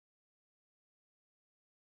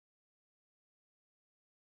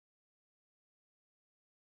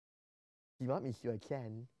you want me to, I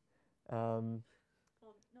can. Um,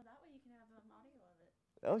 Well, no, that way you can have audio of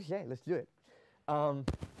it. okay, let's do it. Um,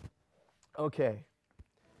 okay,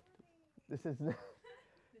 this is This is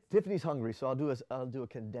Tiffany's hungry, so I'll do a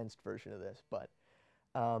condensed version of this. But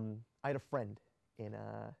I had a friend in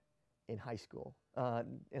in high school,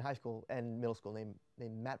 in high school and middle school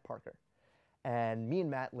named Matt Parker, and me and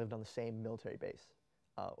Matt lived on the same military base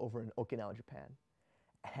over in Okinawa, Japan.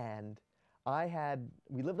 And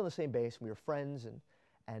we lived on the same base. We were friends,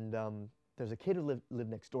 and there's a kid who lived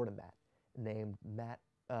next door to Matt, named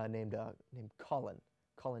named Colin.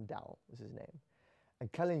 Colin Dowell was his name.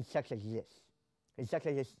 And Colin sucks like this. He sucks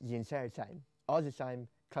like this the entire time. All the time,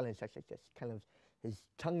 Colin sucks like this. Kind of his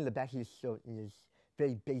tongue in the back of his throat and his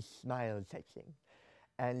very big smile type thing.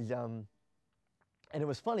 And it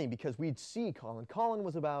was funny because we'd see Colin. Colin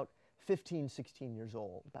was about 15, 16 years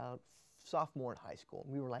old, about sophomore in high school.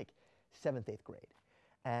 And we were like seventh, eighth grade.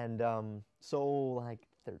 And so like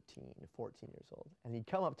 13, 14 years old. And he'd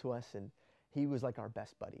come up to us and he was like our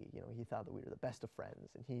best buddy. You know, he thought that we were the best of friends.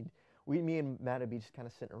 And me and Matt would be just kind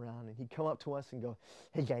of sitting around and he'd come up to us and go,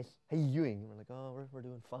 "Hey guys, how you doing?" And we're like, "Oh, we're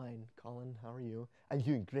doing fine. Colin, how are you?" "I'm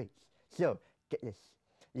doing great. So, get this.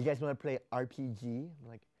 You guys want to play RPG?" I'm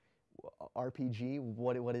like, "RPG?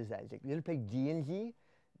 What is that?" He's like, "You ever play D&D?"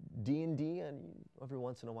 D&D, and every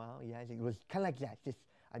once in a while, yeah. It was kind of like that. Just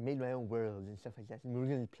I made my own worlds and stuff like that, and we were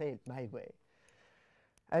going to play it my way.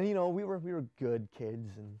 And you know, we were good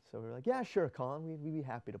kids, and so we were like, "Yeah, sure, Colin, we'd be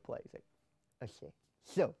happy to play." He's like, "Okay,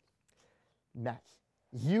 so Matt,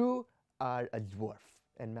 you are a dwarf,"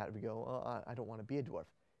 and Matt would go, "Oh, I don't want to be a dwarf."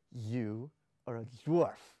 "You are a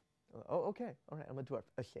dwarf." "Oh, okay, all right, I'm a dwarf."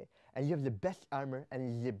 "Okay, and you have the best armor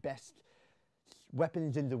and the best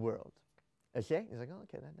weapons in the world." "Okay." He's like, "Oh,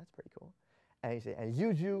 okay, that's pretty cool." And he said, "And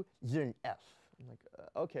you're an elf." I'm like,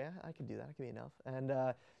 "Okay, I can do that. I can be an elf."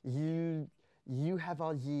 "And you have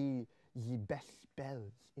all the best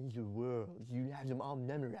spells in the world. You have them all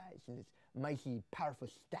memorized in this mighty, powerful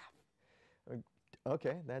staff." I'm like,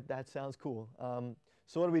 "Okay, that sounds cool.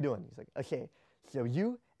 So what are we doing?" He's like, "Okay, so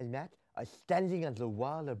you and Matt are standing on the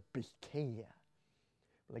wall of Britannia."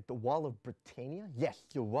 "Like the Wall of Britannia?" "Yes,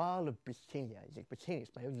 the Wall of Britannia." He's like, "Britannia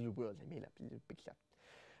is my own little world I made up, little big stuff."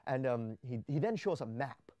 And he then shows us a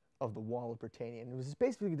map of the Wall of Britannia. And it was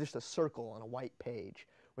basically just a circle on a white page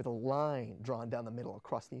with a line drawn down the middle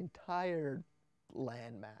across the entire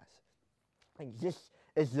landmass. Like, "This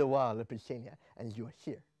is the Wall of Britannia, and you are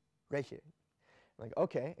here, right here." I'm like,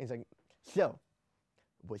 "Okay." And he's like, "So,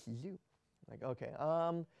 what do you do?" I'm like,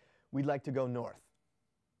 "Okay, we'd like to go north."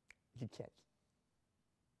 "You can't."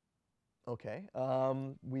 "Okay,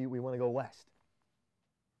 we want to go west."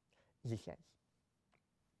 "You can't."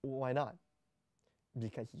 "Why not?"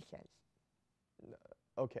 "Because you can't."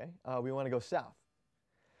 "Okay, we want to go south."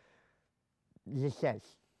 "You can't."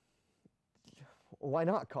 "Why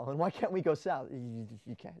not, Colin? Why can't we go south?"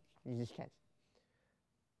 You can't. You just can't."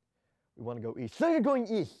 "We want to go east." "So you're going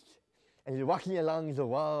east." And you're walking along the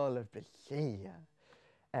Wall of Britannia.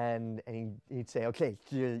 And he'd say, "Okay,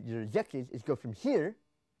 so your objective is go from here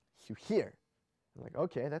to here." I'm like,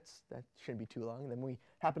 "Okay, that shouldn't be too long." And then we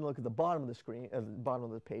happen to look at the bottom of the screen, the bottom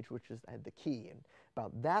of the page, which is had the key, and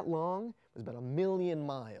about that long was about 1,000,000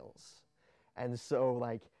 miles. And so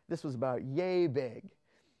like this was about yay big.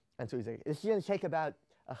 And so he's like, "It's going to take about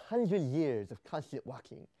 100 years of constant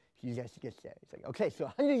walking for you guys to get there." He's like, "Okay, so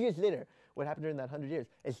 100 years later, what happened during that 100 years?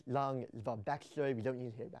 It's long, it's about backstory. We don't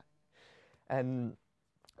need to hear about it." And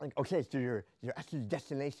like, "Okay, so your actual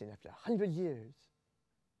destination after 100 years."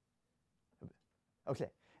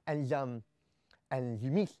 "Okay, and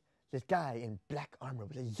you meet this guy in black armor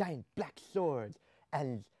with a giant black sword,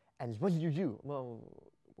 and what did you do?"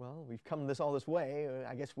 Well, we've come all this way.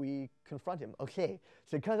 I guess we confront him." "Okay,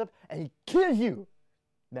 so he comes up and he kills you.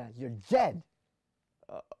 Now you're dead."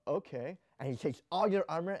 "Okay," and he takes all your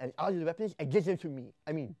armor and all your weapons and gives them to me.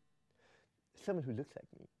 I mean, someone who looks like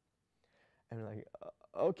me. And we're like,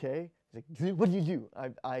 "Okay." He's like, "What do you do?"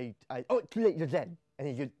 "Oh, too late, you're dead." And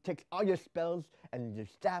he just takes all your spells and your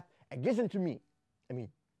staff and gives them to me. I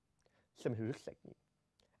mean, someone who looks like me.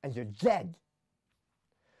 "And you're dead."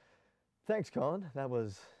 "Thanks, Colin. That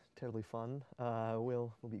was terribly fun.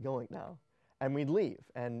 We'll be going now." And we'd leave,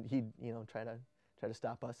 and he'd try to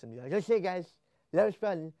stop us and be like, "Okay, guys, that was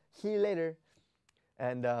fun. See you later."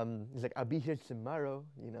 And he's like, "I'll be here tomorrow,"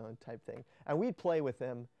 type thing. And we'd play with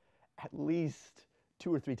him at least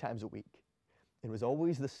 2 or 3 times a week. It was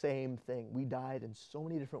always the same thing. We died in so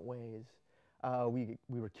many different ways. We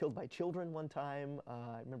were killed by children one time.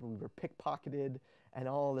 I remember we were pickpocketed, and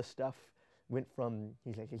all this stuff went from,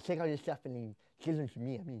 he's like, "Hey, take all your stuff," and he gives them to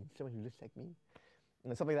me. I mean, someone who looks like me.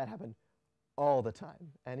 And stuff like that happened all the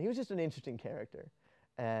time, and he was just an interesting character.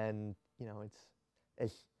 And you know,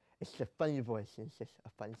 it's a funny voice. And it's just a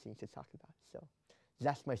fun thing to talk about. So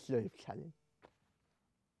that's my story of Colin.